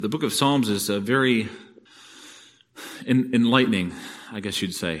The book of Psalms is very enlightening, I guess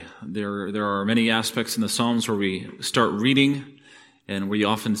you'd say. There are many aspects in the Psalms where we start reading and we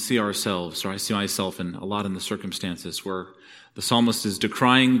often see ourselves, or I see myself a lot in the circumstances where the psalmist is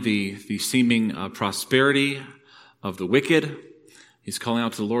decrying the seeming prosperity of the wicked. He's calling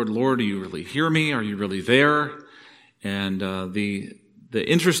out to the Lord, "Lord, do you really hear me? Are you really there?" And the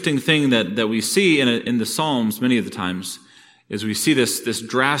interesting thing that we see in the Psalms many of the times is we see this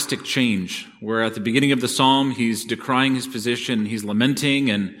drastic change where at the beginning of the psalm, he's decrying his position, he's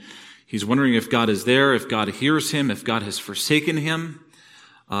lamenting, and he's wondering if God is there, if God hears him, if God has forsaken him.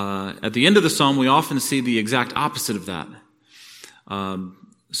 At the end of the psalm, we often see the exact opposite of that.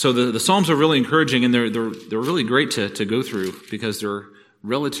 So the Psalms are really encouraging, and they're really great to go through because they're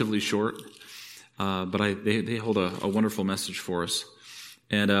relatively short, but they hold a wonderful message for us.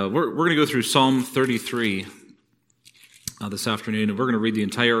 And we're going to go through Psalm 33 this afternoon, and we're going to read the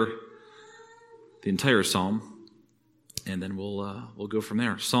entire psalm, and then we'll go from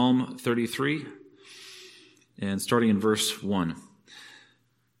there. Psalm 33, and starting in verse 1.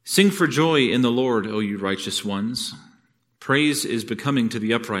 Sing for joy in the Lord, O you righteous ones. Praise is becoming to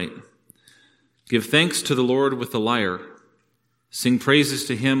the upright. Give thanks to the Lord with the lyre. Sing praises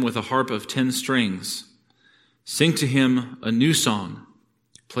to him with a harp of 10 strings. Sing to him a new song.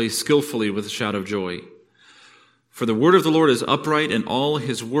 Play skillfully with a shout of joy. For the word of the Lord is upright, and all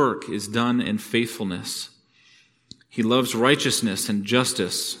his work is done in faithfulness. He loves righteousness and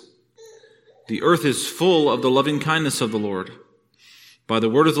justice. The earth is full of the loving kindness of the Lord. By the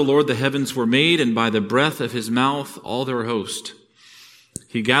word of the Lord the heavens were made, and by the breath of his mouth all their host.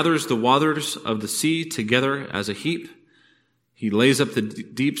 He gathers the waters of the sea together as a heap. He lays up the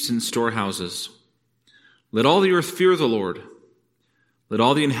deeps in storehouses. Let all the earth fear the Lord. Let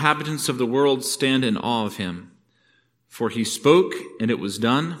all the inhabitants of the world stand in awe of him. For he spoke, and it was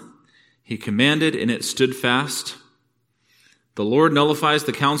done. He commanded, and it stood fast. The Lord nullifies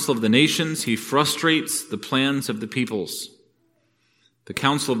the counsel of the nations. He frustrates the plans of the peoples. The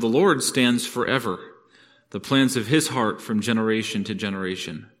counsel of the Lord stands forever, the plans of his heart from generation to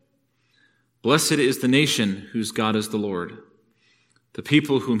generation. Blessed is the nation whose God is the Lord, the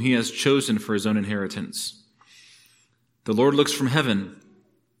people whom he has chosen for his own inheritance. The Lord looks from heaven.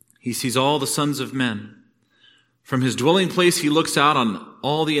 He sees all the sons of men. From his dwelling place he looks out on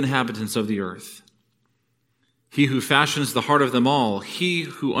all the inhabitants of the earth. He who fashions the heart of them all, he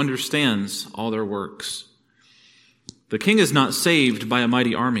who understands all their works. The king is not saved by a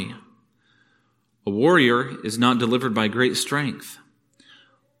mighty army. A warrior is not delivered by great strength.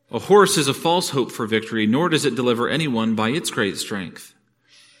 A horse is a false hope for victory, nor does it deliver anyone by its great strength.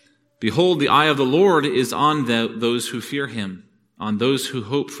 Behold, the eye of the Lord is on those who fear him, on those who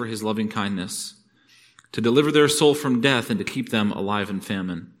hope for his loving kindness, to deliver their soul from death and to keep them alive in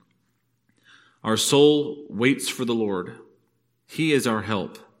famine. Our soul waits for the Lord. He is our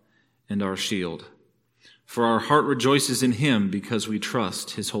help and our shield. For our heart rejoices in him because we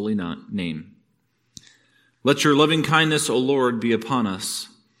trust his holy name. Let your loving kindness, O Lord, be upon us,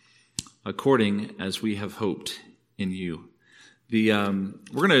 according as we have hoped in you. We're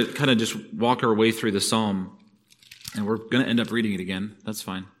going to kind of just walk our way through the psalm, and we're going to end up reading it again. That's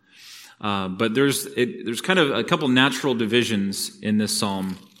fine. But there's kind of a couple natural divisions in this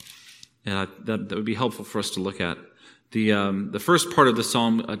psalm that would be helpful for us to look at. The first part of the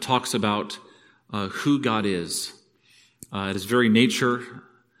psalm talks about who God is. It is very nature.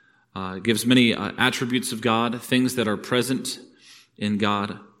 It gives many attributes of God, things that are present in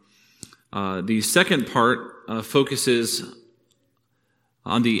God. The second part focuses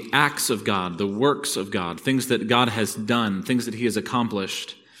on the acts of God, the works of God, things that God has done, things that he has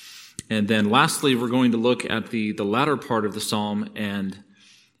accomplished. And then lastly, we're going to look at the latter part of the psalm and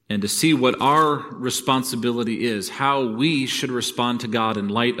to see what our responsibility is, how we should respond to God in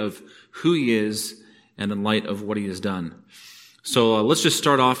light of who he is and in light of what he has done. So let's just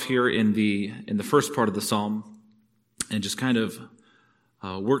start off here in the first part of the psalm and just kind of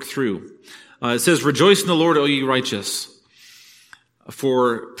work through. It says, "Rejoice in the Lord, O ye righteous,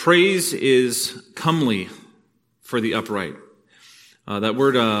 for praise is comely for the upright." That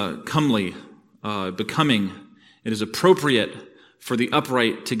word comely, becoming, it is appropriate for the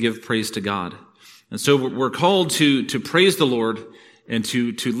upright to give praise to God. And so we're called to praise the Lord and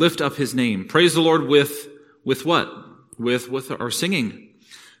to lift up his name. Praise the Lord with what? With our singing.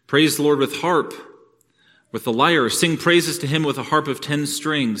 Praise the Lord with harp, with the lyre. Sing praises to him with a harp of 10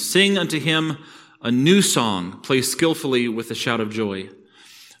 strings. Sing unto him a new song. Play skillfully with a shout of joy.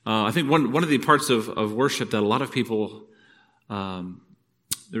 I think one of the parts of worship that a lot of people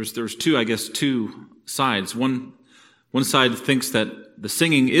there's two sides. One side thinks that the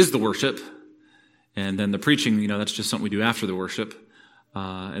singing is the worship, and then the preaching, that's just something we do after the worship.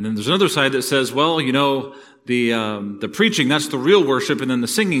 And then there's another side that says, well, the preaching, that's the real worship, and then the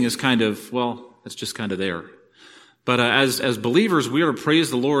singing is that's just kind of there. But as believers, we are to praise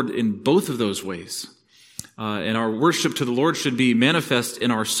the Lord in both of those ways. And our worship to the Lord should be manifest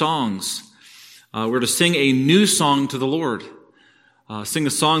in our songs. We're to sing a new song to the Lord. Sing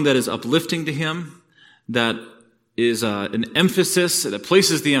a song that is uplifting to Him, that is an emphasis, that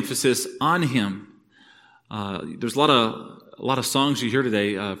places the emphasis on Him. There's a lot of songs you hear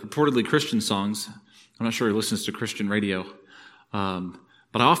today, purportedly Christian songs. I'm not sure who listens to Christian radio.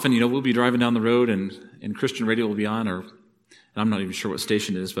 But often, we'll be driving down the road and Christian radio will be on, and I'm not even sure what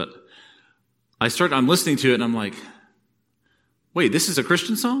station it is, but I'm listening to it and I'm like, wait, this is a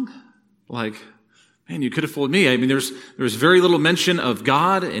Christian song? Like, man, you could have fooled me. I mean, there's very little mention of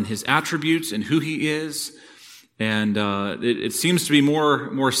God and His attributes and who He is. And it seems to be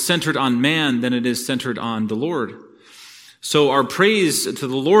more centered on man than it is centered on the Lord. So our praise to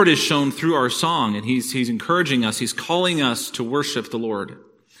the Lord is shown through our song, and He's encouraging us. He's calling us to worship the Lord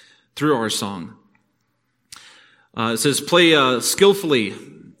through our song. It says, play skillfully.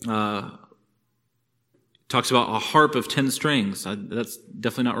 Talks about a harp of 10 strings. That's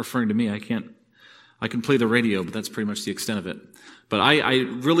definitely not referring to me. I can play the radio, but that's pretty much the extent of it. But I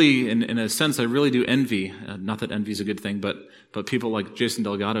really, in a sense, I really do envy, not that envy is a good thing, but people like Jason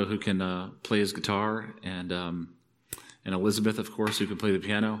Delgado who can play his guitar, and Elizabeth, of course, who can play the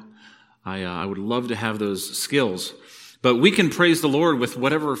piano. I would love to have those skills. But we can praise the Lord with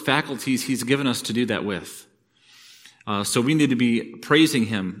whatever faculties He's given us to do that with. So we need to be praising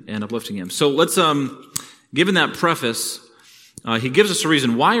Him and uplifting Him. So let's, given that preface, He gives us a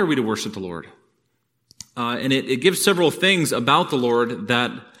reason. Why are we to worship the Lord? And it gives several things about the Lord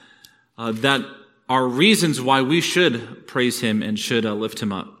that are reasons why we should praise Him and should lift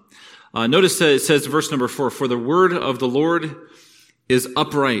Him up. Notice that it says, verse number 4, for the word of the Lord is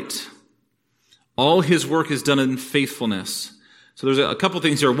upright. All His work is done in faithfulness. So there's a couple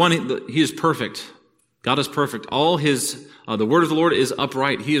things here. One, He is perfect. God is perfect. The word of the Lord is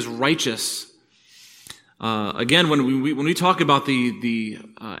upright. He is righteous. Again, when we talk about the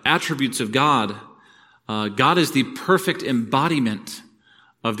attributes of God, God is the perfect embodiment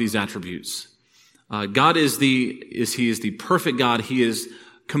of these attributes. God is the perfect God. He is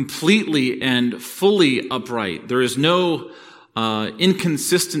completely and fully upright. There is no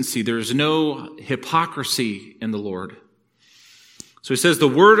inconsistency. There is no hypocrisy in the Lord. So He says the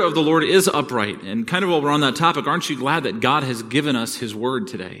word of the Lord is upright. And kind of while we're on that topic, aren't you glad that God has given us His word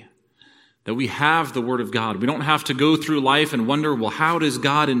today? That we have the word of God. We don't have to go through life and wonder, well, how does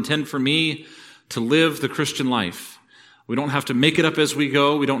God intend for me to live the Christian life? We don't have to make it up as we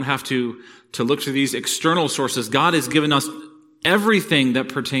go. We don't have to look to these external sources. God has given us everything that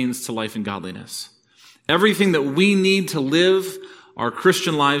pertains to life and godliness. Everything that we need to live our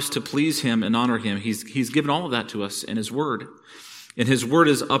Christian lives to please Him and honor Him. He's given all of that to us in His word. And His word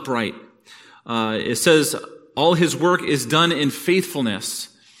is upright. It says all His work is done in faithfulness.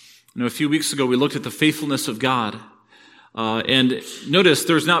 A few weeks ago we looked at the faithfulness of God. And notice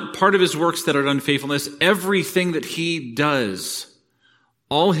there's not part of His works that are done in faithfulness. Everything that He does,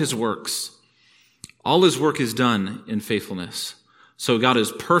 all His works, all His work is done in faithfulness. So God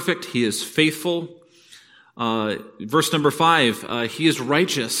is perfect. He is faithful. Verse number 5, He is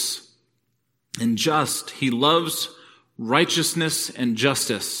righteous and just. He loves righteousness and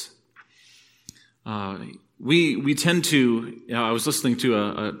justice. We tend to, I was listening to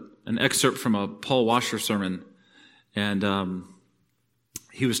an excerpt from a Paul Washer sermon, and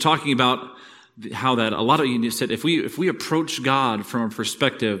he was talking about how that a lot of you said if we approach God from a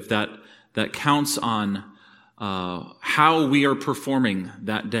perspective that counts on how we are performing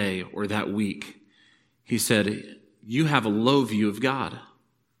that day or that week, he said, you have a low view of God.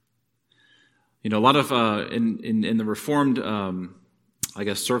 A lot of in the Reformed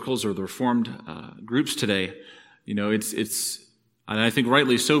circles or the Reformed groups today, it's and I think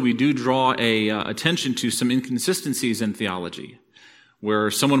rightly so, we do draw attention to some inconsistencies in theology,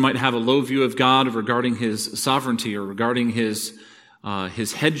 where someone might have a low view of God regarding His sovereignty or regarding His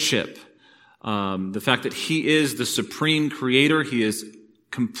headship. The fact that He is the supreme creator, He is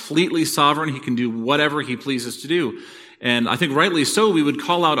completely sovereign, He can do whatever He pleases to do. And I think rightly so, we would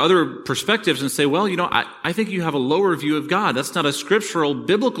call out other perspectives and say, well, I think you have a lower view of God. That's not a scriptural,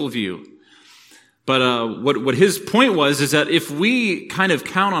 biblical view. But what his point was is that if we kind of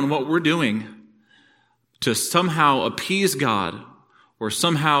count on what we're doing to somehow appease God or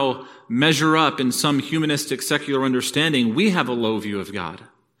somehow measure up in some humanistic secular understanding, we have a low view of God.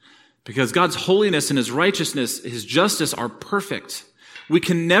 Because God's holiness and His righteousness, His justice are perfect. We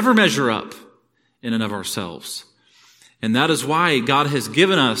can never measure up in and of ourselves. And that is why God has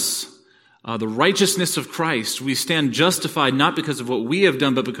given us the righteousness of Christ. We stand justified not because of what we have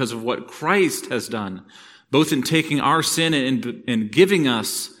done, but because of what Christ has done, both in taking our sin and giving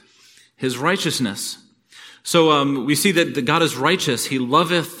us his righteousness. So we see that God is righteous. He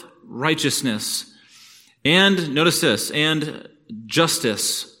loveth righteousness. And notice this, and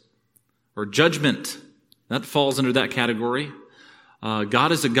justice or judgment. That falls under that category.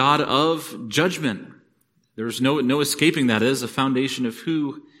 God is a God of judgment. There's no escaping that. It is a foundation of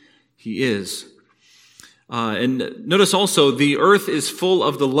who he is. And notice also, the earth is full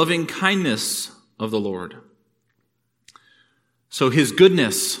of the loving kindness of the Lord. So his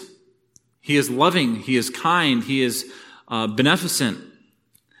goodness, he is loving, he is kind, he is beneficent.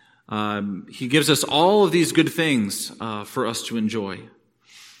 He gives us all of these good things for us to enjoy.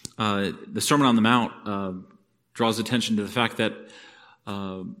 The Sermon on the Mount draws attention to the fact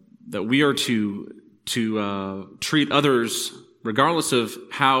that we are to treat others regardless of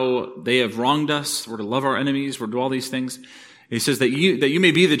how they have wronged us. We're to love our enemies. We're to do all these things. He says that you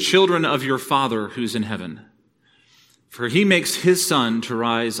may be the children of your Father who's in heaven. For he makes his sun to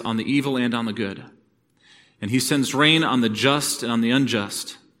rise on the evil and on the good. And he sends rain on the just and on the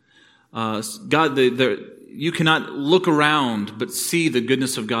unjust. God, you cannot look around but see the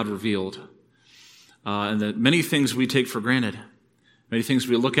goodness of God revealed. And that many things we take for granted. Many things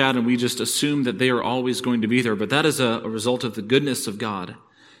we look at and we just assume that they are always going to be there. But that is a result of the goodness of God.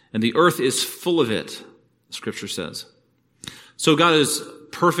 And the earth is full of it, the Scripture says. So God is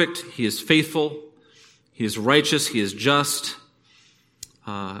perfect. He is faithful. He is righteous. He is just.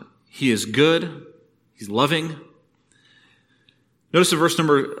 He is good. He's loving. Notice in verse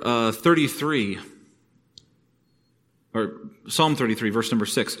number 33, or Psalm 33, verse number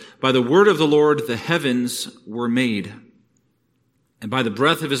 6. By the word of the Lord the heavens were made, and by the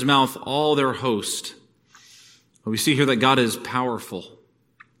breath of his mouth all their host. We see here that God is powerful.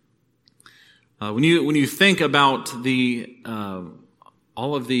 When you think about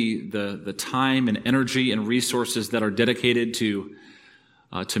all of the time and energy and resources that are dedicated to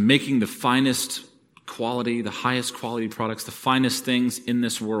making the finest quality, the highest quality products, the finest things in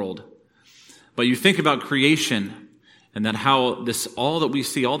this world, but you think about creation and that how all that we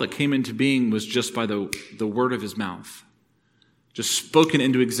see, all that came into being was just by the word of his mouth. Just spoken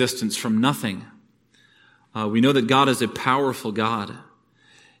into existence from nothing. We know that God is a powerful God.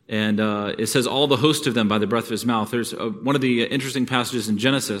 And it says, all the host of them by the breath of his mouth. There's one of the interesting passages in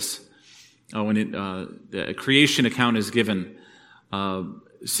Genesis when the creation account is given.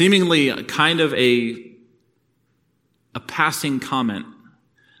 Seemingly kind of a passing comment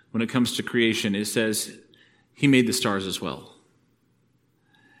when it comes to creation. It says, he made the stars as well.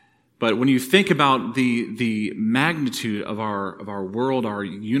 But when you think about the magnitude of our world, our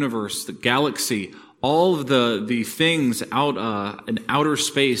universe, the galaxy, all of the things out in outer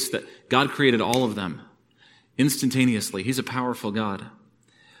space, that God created all of them instantaneously. He's a powerful God.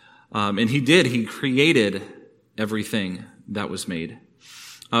 And he created everything that was made.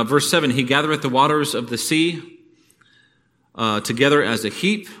 Verse 7, he gathereth the waters of the sea together as a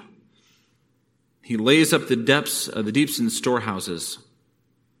heap. He lays up the deeps in storehouses.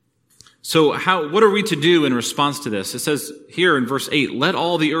 So what are we to do in response to this? It says here in verse 8, let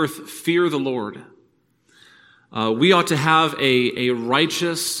all the earth fear the Lord. We ought to have a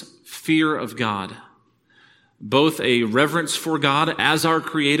righteous fear of God, both a reverence for God as our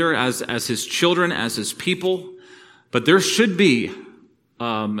Creator, as his children, as his people, but there should be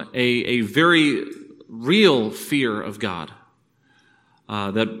a very real fear of God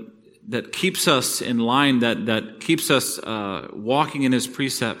that keeps us in line, that keeps us walking in his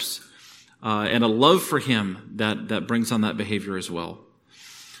precepts, and a love for him that brings on that behavior as well.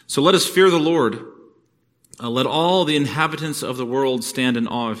 So let us fear the Lord. Let all the inhabitants of the world stand in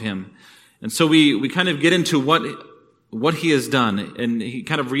awe of him. And so we kind of get into what he has done. And he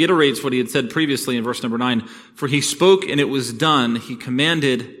kind of reiterates what he had said previously in verse number 9. For he spoke and it was done. He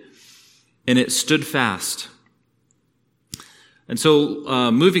commanded and it stood fast. And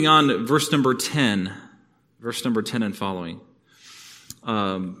so moving on, verse number 10 and following.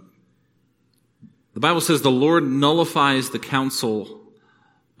 The Bible says, the Lord nullifies the counsel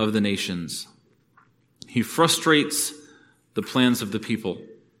of the nations. He frustrates the plans of the people.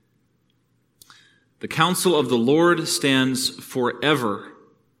 The counsel of the Lord stands forever,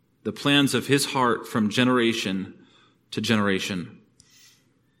 the plans of his heart from generation to generation.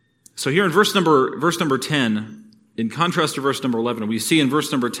 So here in verse number 10, in contrast to verse number 11, we see in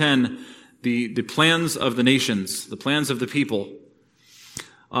verse number 10 the plans of the nations, the plans of the people.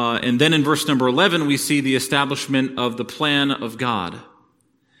 And then in verse number 11, we see the establishment of the plan of God.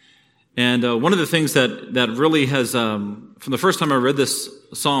 And one of the things that really has, from the first time I read this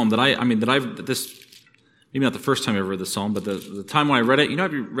psalm, maybe not the first time I ever read this psalm, but the time when I read it,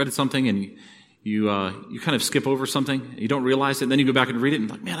 have you read something and you kind of skip over something, you don't realize it, and then you go back and read it, and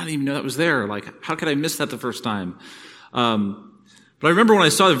like, man, I didn't even know that was there. Like, how could I miss that the first time? But I remember when I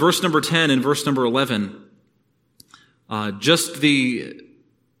saw verse number 10 and verse number 11, just the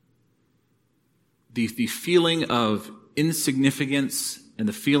feeling of insignificance and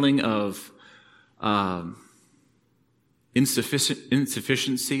the feeling of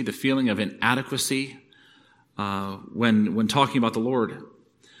insufficiency, the feeling of inadequacy when talking about the Lord.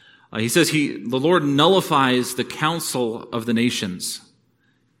 He says the Lord nullifies the counsel of the nations.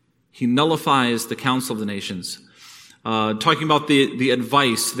 He nullifies the counsel of the nations. Talking about the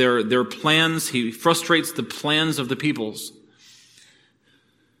advice, their plans, he frustrates the plans of the peoples.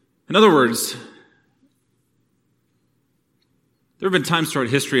 In other words, there have been times throughout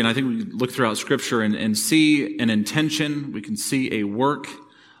history, and I think we look throughout Scripture and see an intention, we can see a work,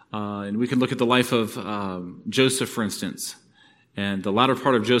 and we can look at the life of Joseph, for instance, and the latter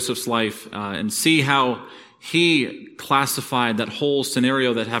part of Joseph's life, and see how he classified that whole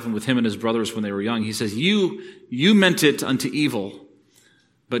scenario that happened with him and his brothers when they were young. He says, you meant it unto evil,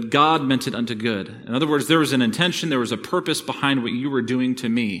 but God meant it unto good. In other words, there was an intention, there was a purpose behind what you were doing to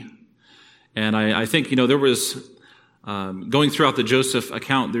me. And I think, there was, going throughout the Joseph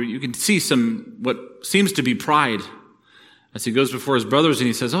account, there you can see what seems to be pride as he goes before his brothers and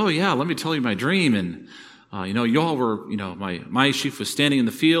he says, oh yeah, let me tell you my dream. And y'all were, my sheaf was standing in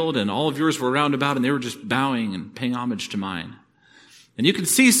the field and all of yours were round about and they were just bowing and paying homage to mine. And you can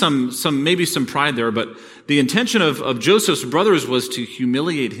see maybe some pride there, but the intention of Joseph's brothers was to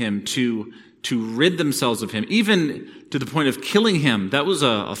humiliate him, to rid themselves of him, even to the point of killing him. That was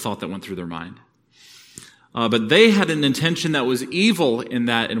a thought that went through their mind. But they had an intention that was evil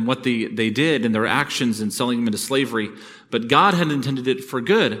in what they did in their actions in selling him into slavery. But God had intended it for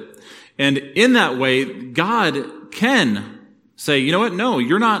good. And in that way, God can say, you know what? No,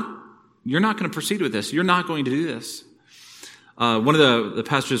 you're not going to proceed with this. You're not going to do this. One of the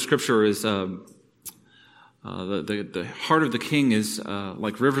passages of Scripture is the heart of the king is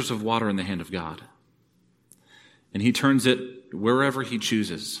like rivers of water in the hand of God. And he turns it wherever he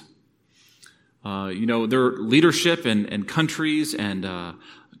chooses. Their leadership and countries and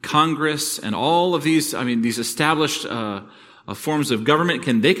Congress and all of these, these established forms of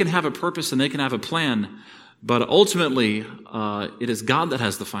government, they can have a purpose and they can have a plan, but ultimately it is God that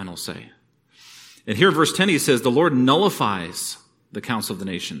has the final say. And here in verse 10 he says, the Lord nullifies the counsel of the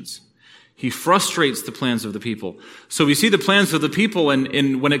nations. He frustrates the plans of the people. So we see the plans of the people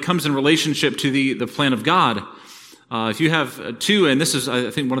and when it comes in relationship to the plan of God. If you have two, and this is, I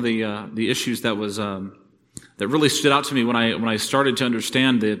think, one of the issues that was that really stood out to me when I started to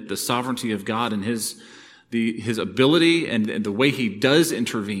understand the sovereignty of God and his ability and the way he does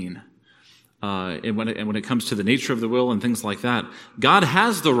intervene, and when it comes to the nature of the will and things like that. God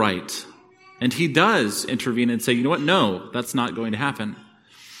has the right, and he does intervene and say, you know what? No, that's not going to happen.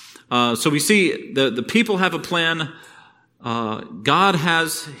 So we see the people have a plan. God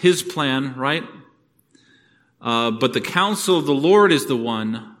has his plan, right? But the counsel of the Lord is the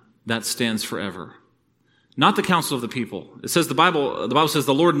one that stands forever. Not the counsel of the people. It says the Bible says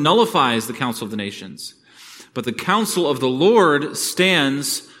the Lord nullifies the counsel of the nations. But the counsel of the Lord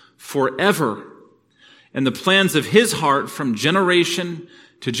stands forever. And the plans of his heart from generation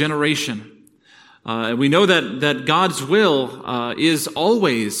to generation. And we know that God's will is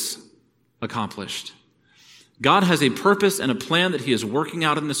always accomplished. God has a purpose and a plan that he is working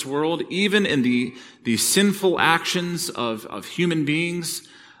out in this world, even in the sinful actions of human beings.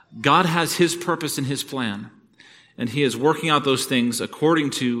 God has his purpose and his plan, and he is working out those things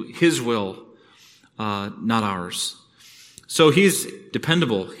according to his will, not ours. So he's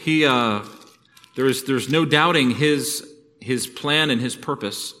dependable. There's no doubting his plan and his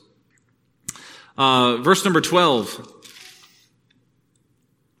purpose. Verse number 12.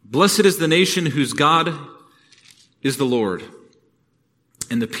 Blessed is the nation whose God is the Lord,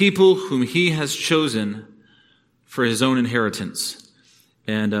 and the people whom he has chosen for his own inheritance.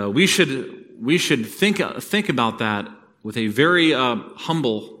 And we should think about that with a very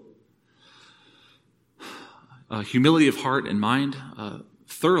humble humility of heart and mind,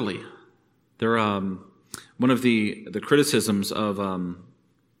 thoroughly. There, one of the criticisms of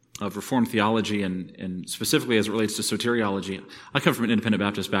Reformed theology and specifically as it relates to soteriology. I come from an independent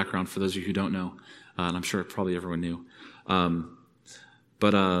Baptist background, for those of you who don't know, and I'm sure probably everyone knew.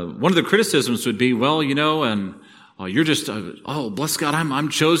 But one of the criticisms would be, well, you're just, bless God, I'm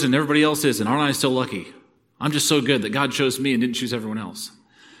chosen, everybody else isn't. Aren't I still lucky? I'm just so good that God chose me and didn't choose everyone else.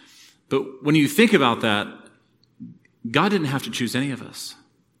 But when you think about that, God didn't have to choose any of us.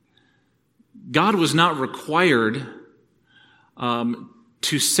 God was not required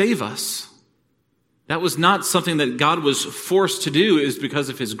to save us. That was not something that God was forced to do. It was because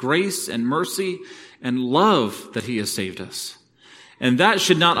of his grace and mercy and love that he has saved us. And that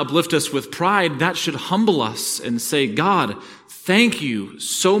should not uplift us with pride. That should humble us and say, God, thank you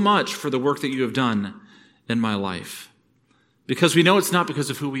so much for the work that you have done in my life. Because we know it's not because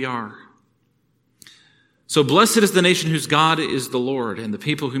of who we are. So blessed is the nation whose God is the Lord, and the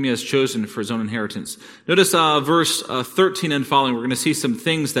people whom he has chosen for his own inheritance. Notice verse 13 and following. We're going to see some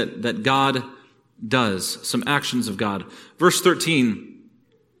things that God does, some actions of God. Verse 13,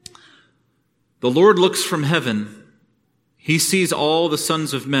 the Lord looks from heaven. He sees all the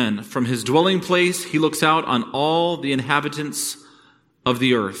sons of men. From his dwelling place, he looks out on all the inhabitants of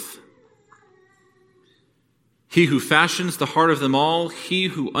the earth. He who fashions the heart of them all, he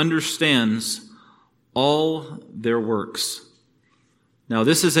who understands all their works. Now,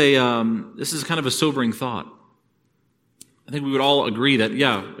 this is kind of a sobering thought. I think we would all agree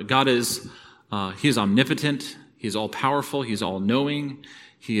that, God is, he is omnipotent, he is all-powerful, he is all-knowing,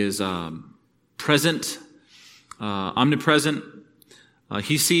 he is present, omnipresent.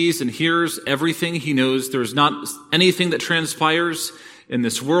 He sees and hears everything. He knows there's not anything that transpires in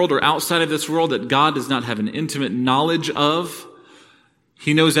this world or outside of this world that God does not have an intimate knowledge of.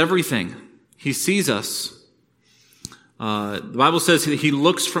 He knows everything. He sees us. The Bible says he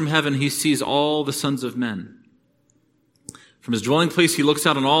looks from heaven. He sees all the sons of men. From his dwelling place, he looks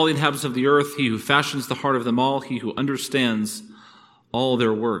out on all the inhabitants of the earth. He who fashions the heart of them all. He who understands all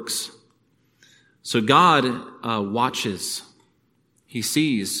their works. So God watches. He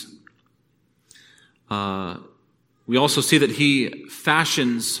sees. We also see that he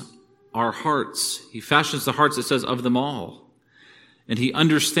fashions our hearts. He fashions the hearts, it says, of them all. And he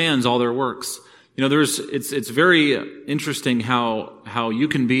understands all their works. You know, it's very interesting how you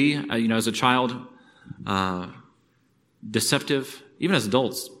can be, as a child, deceptive, even as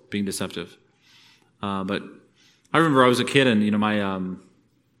adults being deceptive. But I remember I was a kid, and my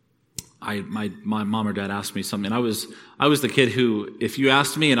mom or dad asked me something, and I was the kid who, if you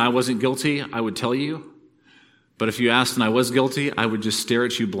asked me and I wasn't guilty, I would tell you. But if you asked and I was guilty, I would just stare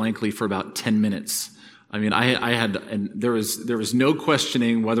at you blankly for about 10 minutes. I mean, there was no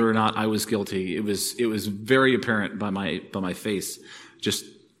questioning whether or not I was guilty. It was very apparent by my face. Just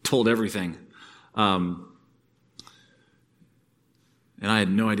told everything. And I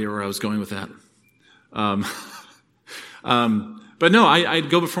had no idea where I was going with that. But no, I'd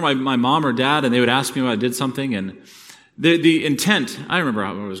go before my mom or dad, and they would ask me when I did something, and the intent, I remember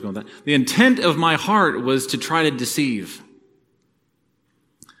how I was going with that. The intent of my heart was to try to deceive.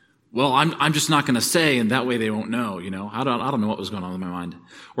 Well, I'm just not going to say, and that way they won't know, I don't know what was going on in my mind.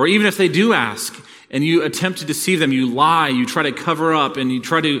 Or even if they do ask, and you attempt to deceive them, you lie, you try to cover up, and you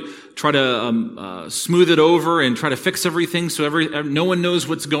try to smooth it over and try to fix everything so no one knows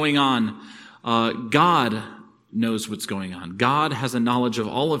what's going on. God knows what's going on. God has a knowledge of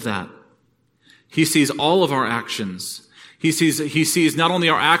all of that. He sees all of our actions. He sees not only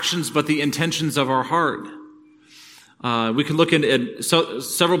our actions, but the intentions of our heart. We can look at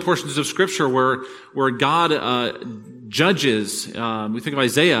several portions of Scripture where God judges. We think of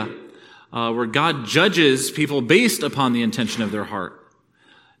Isaiah, where God judges people based upon the intention of their heart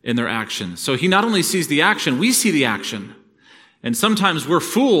and their action. So he not only sees the action, we see the action. And sometimes we're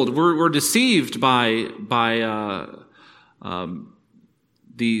fooled, we're deceived by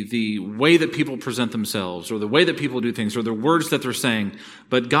the way that people present themselves, or the way that people do things, or the words that they're saying.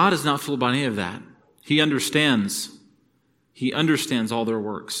 But God is not fooled by any of that. He understands. He understands all their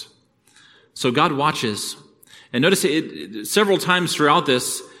works. So God watches. And notice it several times throughout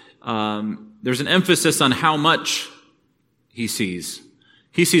this, there's an emphasis on how much he sees.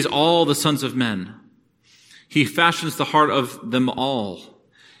 He sees all the sons of men. He fashions the heart of them all.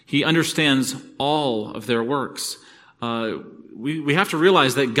 He understands all of their works. We have to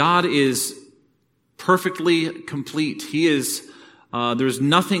realize that God is perfectly complete. He is, there's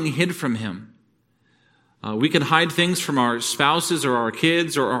nothing hid from him. We can hide things from our spouses or our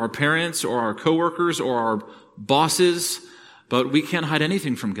kids or our parents or our coworkers or our bosses, but we can't hide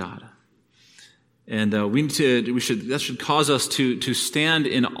anything from God. And that should cause us to stand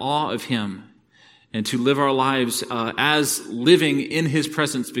in awe of him and to live our lives as living in his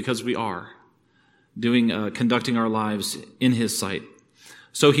presence, because we are conducting our lives in his sight.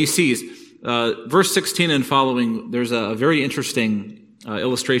 So he sees. Verse 16 and following, there's a very interesting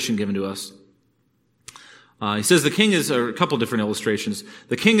illustration given to us. He says or a couple different illustrations.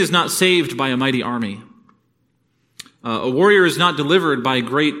 The king is not saved by a mighty army. A warrior is not delivered by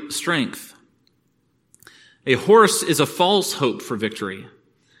great strength. A horse is a false hope for victory,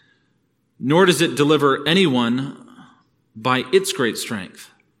 nor does it deliver anyone by its great strength.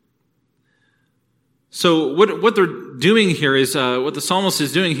 So what they're doing here is, what the psalmist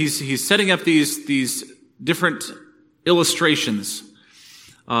is doing, he's setting up these different illustrations.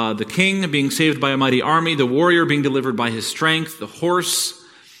 The king being saved by a mighty army, the warrior being delivered by his strength, the horse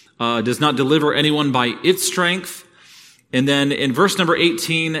does not deliver anyone by its strength. And then in verse number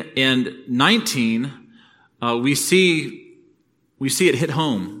 18 and 19, we see it hit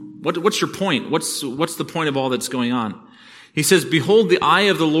home. What's your point? What's the point of all that's going on? He says, "Behold, the eye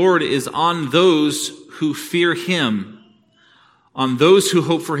of the Lord is on those who fear him, on those who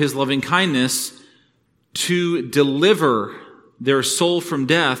hope for his loving kindness, to deliver their soul from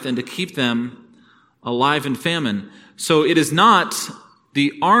death and to keep them alive in famine." So it is not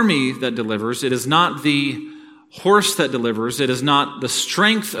the army that delivers. It is not the horse that delivers. It is not the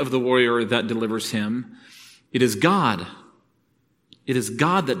strength of the warrior that delivers him. It is God. It is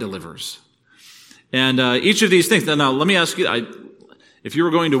God that delivers. And each of these things. Now, let me ask you, if you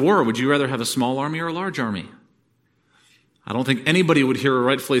were going to war, would you rather have a small army or a large army? I don't think anybody would here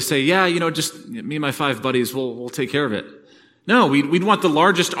rightfully say, yeah, just me and my 5 buddies, we'll take care of it. No, we'd want the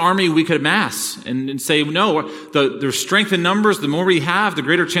largest army we could amass and say, no, there's strength in numbers. The more we have, the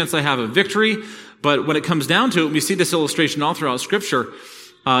greater chance I have of victory. But when it comes down to it, we see this illustration all throughout Scripture.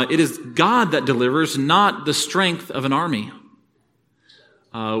 It is God that delivers, not the strength of an army.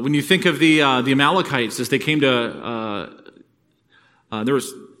 When you think of the Amalekites, as they came to, there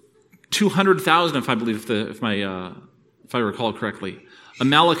was 200,000, if I recall correctly,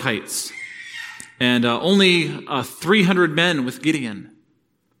 Amalekites, and only 300 men with Gideon.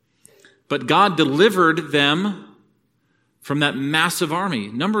 But God delivered them from that massive army.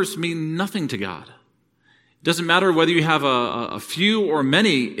 Numbers mean nothing to God. It doesn't matter whether you have a few or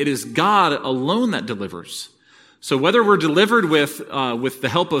many, it is God alone that delivers. So whether we're delivered with the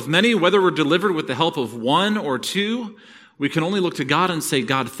help of many, whether we're delivered with the help of 1 or 2, we can only look to God and say,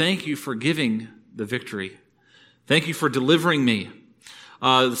 God, thank you for giving the victory. Thank you for delivering me.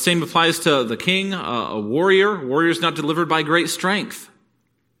 The same applies to the king, a warrior. A warrior is not delivered by great strength.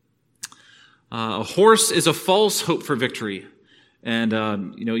 A horse is a false hope for victory. And,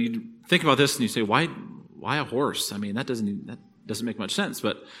 you think about this and you say, why a horse? I mean, that doesn't make much sense.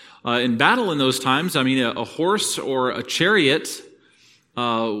 But in battle in those times, a horse or a chariot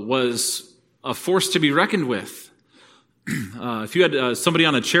was a force to be reckoned with. If you had somebody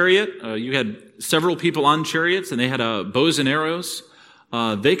on a chariot, you had several people on chariots, and they had bows and arrows.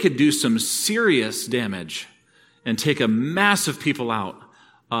 They could do some serious damage and take a mass of people out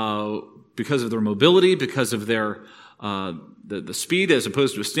because of their mobility, because of their the speed as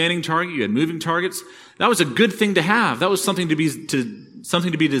opposed to a standing target. You had moving targets. That was a good thing to have. That was something to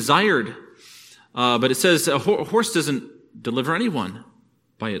be desired. But it says a horse doesn't deliver anyone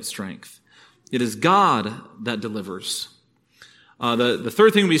by its strength. It is God that delivers. The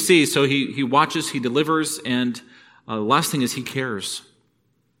third thing we see, so he watches, he delivers, and the last thing is he cares.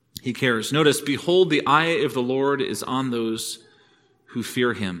 He cares. Notice, behold, the eye of the Lord is on those who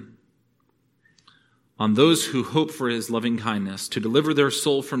fear him, on those who hope for his loving kindness, to deliver their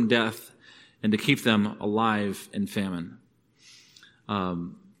soul from death and to keep them alive in famine. I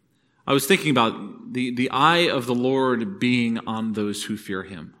was thinking about the eye of the Lord being on those who fear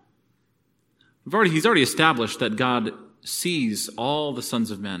him. He's already established that God sees all the sons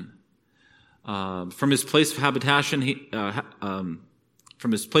of men. From his place of habitation,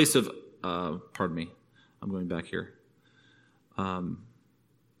 from his place of, pardon me, I'm going back here.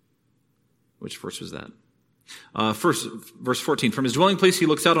 Which verse was that? First, verse 14. From his dwelling place, he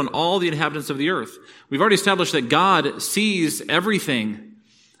looks out on all the inhabitants of the earth. We've already established that God sees everything,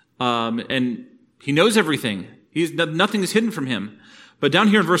 and he knows everything. Nothing is hidden from him. But down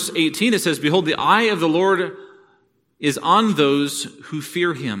here in verse 18, it says, behold, the eye of the Lord is on those who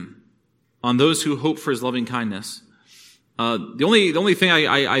fear him, on those who hope for his loving kindness. The only thing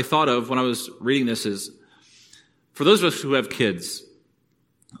I thought of when I was reading this is, for those of us who have kids,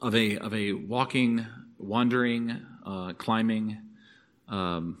 of a walking, wandering, climbing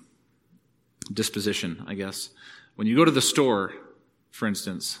disposition, I guess. When you go to the store, for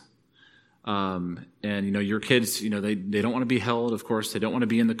instance, and your kids, they don't want to be held, of course. They don't want to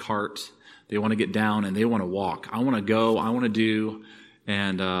be in the cart. They want to get down and they want to walk. I want to go. I want to do.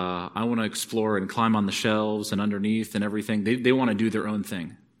 And I want to explore and climb on the shelves and underneath and everything. They want to do their own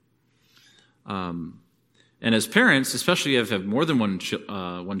thing. And as parents, especially if you have more than one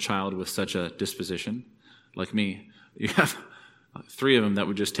child with such a disposition, like me, you have 3 of them that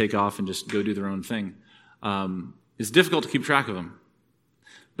would just take off and just go do their own thing. it's difficult to keep track of them.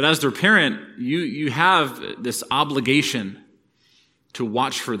 But as their parent, you have this obligation to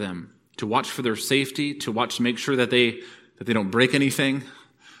watch for them, to watch for their safety, to watch to make sure that they don't break anything,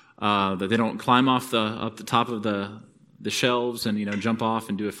 that they don't climb off up the top of the shelves and jump off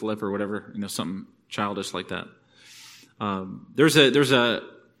and do a flip or whatever, something childish like that. There's a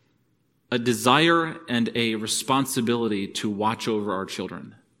desire and a responsibility to watch over our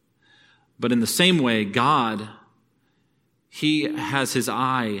children. But in the same way, God, He has His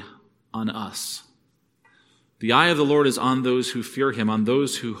eye on us. The eye of the Lord is on those who fear Him, on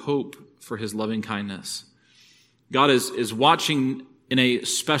those who hope for His loving kindness. God is watching in a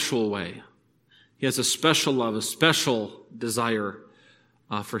special way. He has a special love, a special desire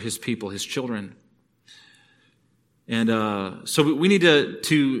for His people, His children. And so we need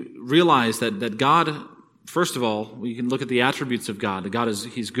to realize that God, first of all, we can look at the attributes of God. That God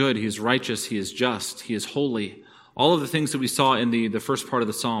He's good, He is righteous, He is just, He is holy. All of the things that we saw in the first part of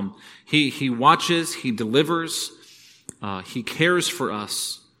the psalm. He watches, He delivers, He cares for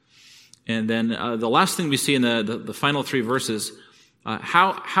us. And then the last thing we see in the final three verses,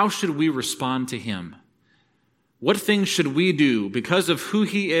 how should we respond to Him? What things should we do because of who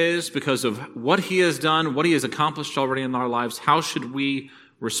He is, because of what He has done, what He has accomplished already in our lives? How should we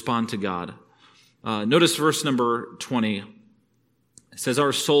respond to God? Notice verse number 20. It says,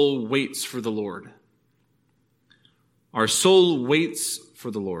 our soul waits for the Lord. Our soul waits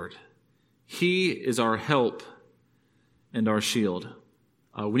for the Lord. He is our help and our shield.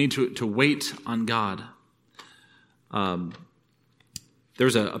 We need to wait on God.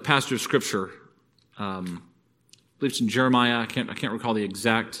 There's a passage of Scripture, I believe it's in Jeremiah. I can't recall the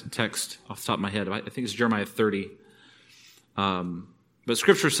exact text off the top of my head. I think it's Jeremiah 30. But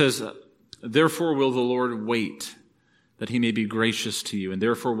Scripture says, therefore will the Lord wait, that He may be gracious to you, and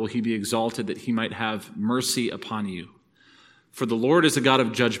therefore will He be exalted, that He might have mercy upon you. For the Lord is a God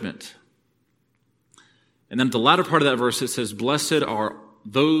of judgment. And then at the latter part of that verse, it says, blessed are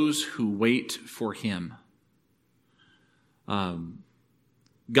those who wait for Him.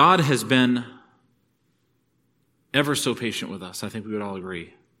 God has been ever so patient with us. I think we would all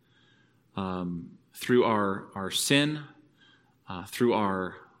agree. Through our sin, through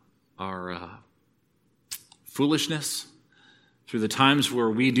our foolishness, through the times where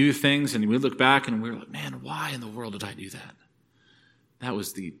we do things and we look back and we're like, man, why in the world did I do that? That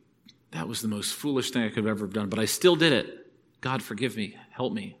was the most foolish thing I could have ever done, but I still did it. God, forgive me.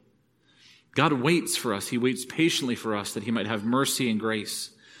 Help me. God waits for us. He waits patiently for us that He might have mercy and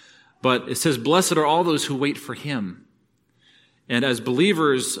grace. But it says, blessed are all those who wait for Him. And as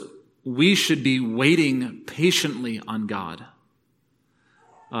believers, we should be waiting patiently on God.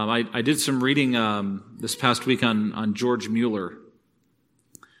 I did some reading this past week on George Mueller.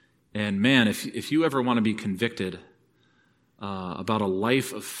 And man, if you ever want to be convicted about a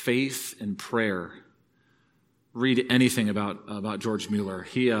life of faith and prayer, read anything about George Mueller.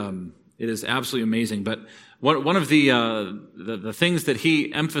 It is absolutely amazing. But one of the things that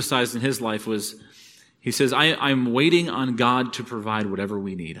he emphasized in his life was, he says, I'm waiting on God to provide whatever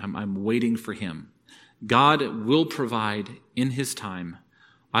we need. I'm waiting for Him. God will provide in His time.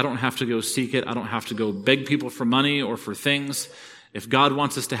 I don't have to go seek it. I don't have to go beg people for money or for things. If God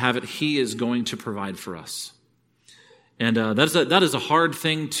wants us to have it, He is going to provide for us. And that is a hard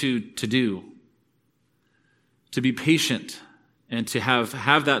thing to do. To be patient and to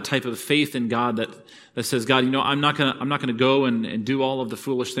have that type of faith in God that says, God, I'm not gonna go and do all of the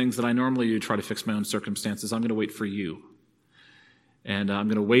foolish things that I normally do, try to fix my own circumstances. I'm gonna wait for You. And I'm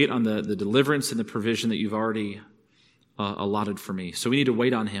gonna wait on the deliverance and the provision that You've already allotted for me. So we need to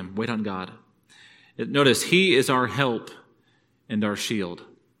wait on Him, wait on God. Notice, He is our help and our shield.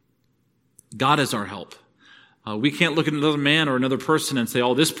 God is our help. We can't look at another man or another person and say,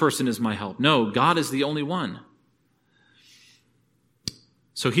 oh, this person is my help. No, God is the only one.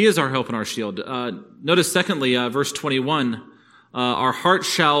 So He is our help and our shield. Notice secondly, verse 21, our heart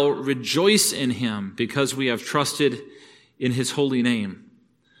shall rejoice in Him because we have trusted in His holy name.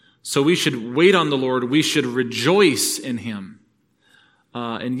 So we should wait on the Lord. We should rejoice in Him.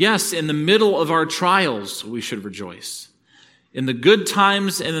 And yes, in the middle of our trials, we should rejoice. In the good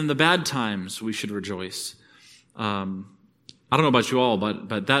times and in the bad times, we should rejoice. I don't know about you all, but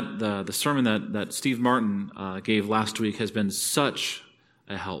the sermon that Steve Martin gave last week has been such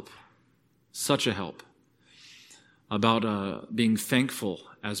a help about being thankful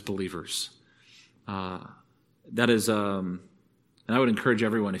as believers. That is, and I would encourage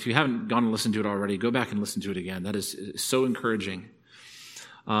everyone, if you haven't gone and listened to it already, go back and listen to it again. That is so encouraging.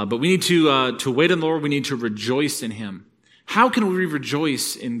 But we need to wait on the Lord. We need to rejoice in Him. How can we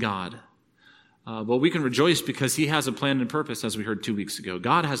rejoice in God? Well, we can rejoice because he has a plan and purpose, as we heard 2 weeks ago.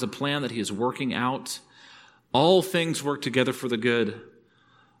 God has a plan that he is working out. All things work together for the good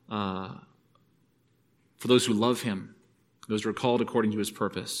for those who love him, those who are called according to his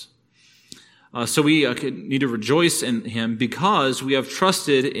purpose. So we need to rejoice in him because we have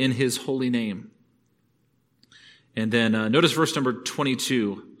trusted in his holy name. And then notice verse number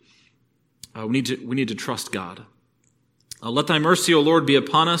 22. We need to trust God. Let thy mercy, O Lord, be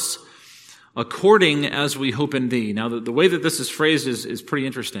upon us, according as we hope in thee. Now, the way that this is phrased is pretty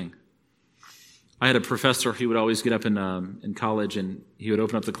interesting. I had a professor, he would always get up in college and he would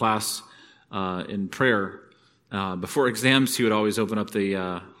open up the class in prayer. Before exams, he would always open up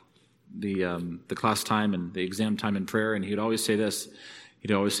the class time and the exam time in prayer, and he would always say this.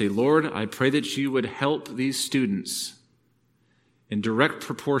 He'd always say, Lord, I pray that you would help these students in direct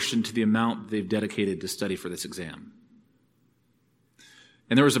proportion to the amount they've dedicated to study for this exam.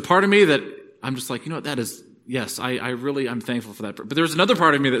 And there was a part of me that I'm just like, that is, yes, I'm thankful for that. But there was another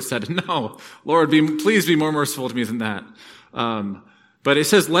part of me that said, no, Lord, please be more merciful to me than that. But it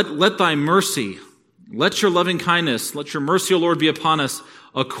says, let thy mercy, let your loving kindness, let your mercy, O Lord, be upon us,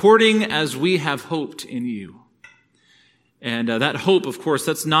 according as we have hoped in you. And that hope, of course,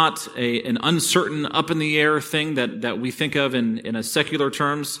 that's not an uncertain, up-in-the-air thing that we think of in a secular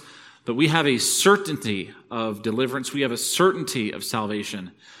terms, but we have a certainty of deliverance. We have a certainty of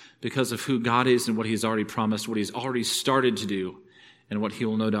salvation because of who God is and what he's already promised, what he's already started to do, and what he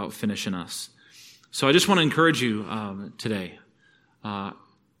will no doubt finish in us. So I just want to encourage you today,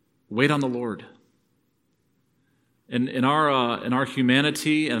 wait on the Lord. In our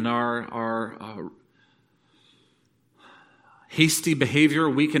humanity and our hasty behavior,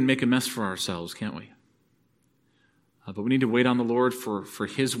 we can make a mess for ourselves, can't we? But we need to wait on the Lord for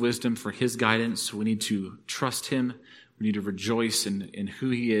his wisdom, for his guidance. We need to trust him. We need to rejoice in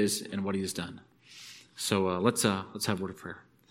who he is and what he has done. So let's have a word of prayer.